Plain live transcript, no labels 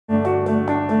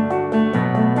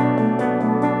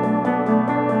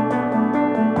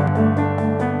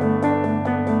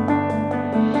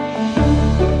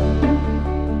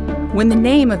When the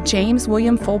name of James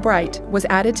William Fulbright was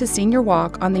added to Senior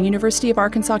Walk on the University of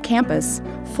Arkansas campus,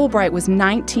 Fulbright was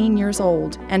 19 years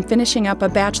old and finishing up a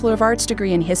Bachelor of Arts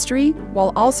degree in history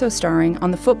while also starring on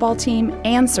the football team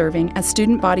and serving as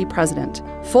student body president.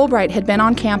 Fulbright had been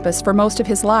on campus for most of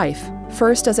his life,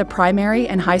 first as a primary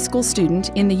and high school student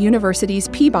in the university's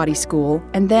Peabody School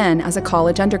and then as a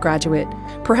college undergraduate.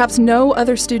 Perhaps no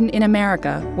other student in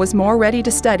America was more ready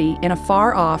to study in a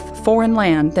far-off foreign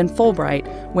land than Fulbright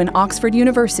when Oxford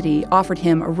University offered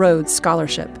him a Rhodes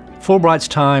Scholarship. Fulbright's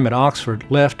time at Oxford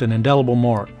left an indelible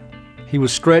mark. He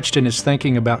was stretched in his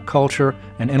thinking about culture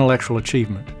and intellectual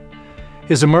achievement.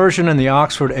 His immersion in the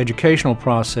Oxford educational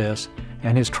process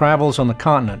and his travels on the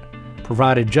continent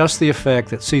provided just the effect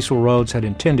that Cecil Rhodes had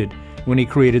intended when he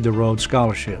created the Rhodes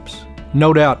Scholarships.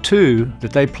 No doubt, too,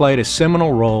 that they played a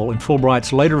seminal role in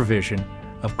Fulbright's later vision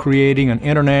of creating an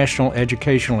international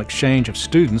educational exchange of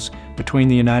students between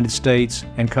the United States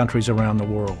and countries around the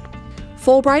world.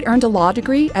 Fulbright earned a law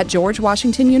degree at George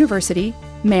Washington University,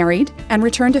 married, and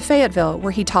returned to Fayetteville,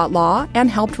 where he taught law and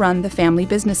helped run the family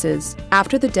businesses.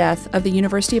 After the death of the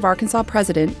University of Arkansas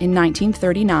president in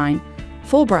 1939,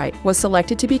 Fulbright was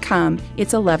selected to become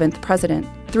its 11th president.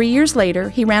 3 years later,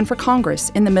 he ran for Congress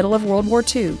in the middle of World War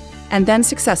II, and then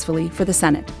successfully for the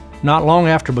Senate. Not long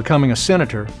after becoming a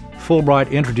senator,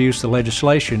 Fulbright introduced the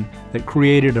legislation that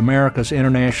created America's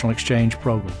International Exchange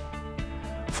Program.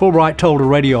 Fulbright told a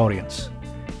radio audience,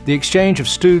 "The exchange of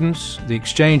students, the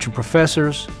exchange of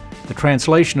professors, the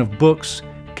translation of books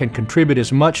can contribute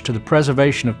as much to the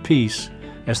preservation of peace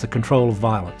as the control of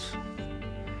violence."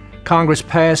 Congress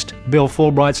passed Bill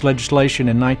Fulbright's legislation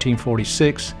in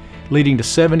 1946, leading to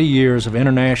 70 years of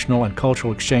international and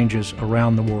cultural exchanges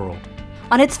around the world.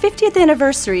 On its 50th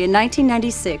anniversary in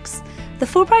 1996, the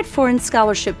Fulbright Foreign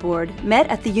Scholarship Board met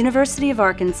at the University of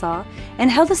Arkansas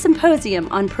and held a symposium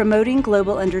on promoting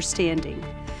global understanding.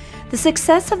 The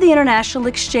success of the international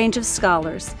exchange of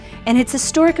scholars and its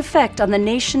historic effect on the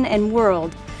nation and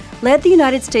world led the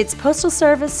United States Postal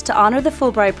Service to honor the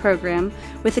Fulbright Program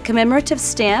with a commemorative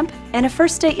stamp and a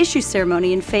first day issue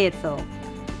ceremony in Fayetteville.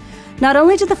 Not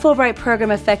only did the Fulbright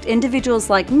Program affect individuals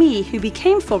like me who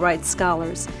became Fulbright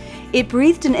scholars, it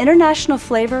breathed an international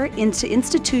flavor into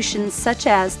institutions such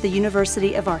as the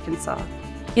University of Arkansas.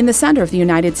 In the center of the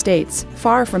United States,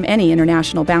 far from any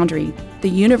international boundary, the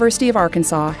University of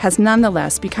Arkansas has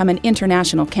nonetheless become an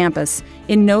international campus,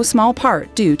 in no small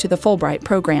part due to the Fulbright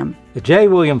Program. The J.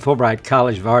 William Fulbright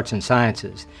College of Arts and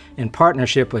Sciences, in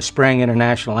partnership with Spring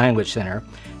International Language Center,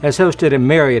 has hosted a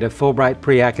myriad of Fulbright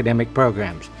pre-academic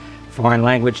programs, foreign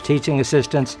language teaching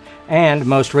assistants, and,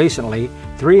 most recently,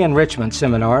 3 enrichment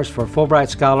seminars for Fulbright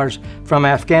scholars from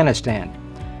Afghanistan.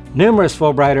 Numerous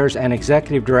Fulbrighters and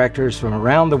executive directors from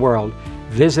around the world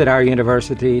visit our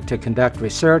university to conduct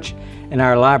research in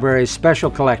our library's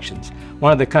special collections,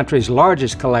 one of the country's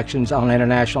largest collections on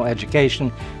international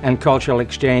education and cultural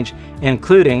exchange,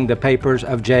 including the papers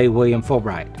of J. William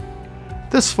Fulbright.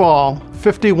 This fall,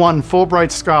 51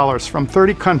 Fulbright scholars from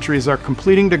 30 countries are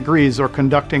completing degrees or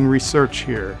conducting research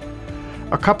here.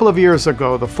 A couple of years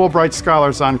ago, the Fulbright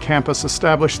scholars on campus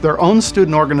established their own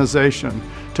student organization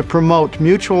to promote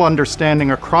mutual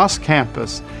understanding across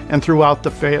campus and throughout the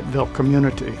Fayetteville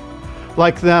community.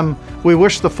 Like them, we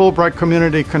wish the Fulbright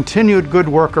community continued good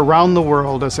work around the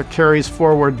world as it carries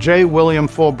forward J. William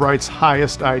Fulbright's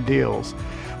highest ideals.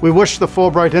 We wish the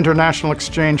Fulbright International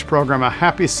Exchange Program a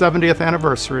happy 70th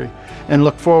anniversary and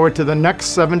look forward to the next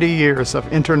 70 years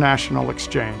of international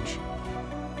exchange.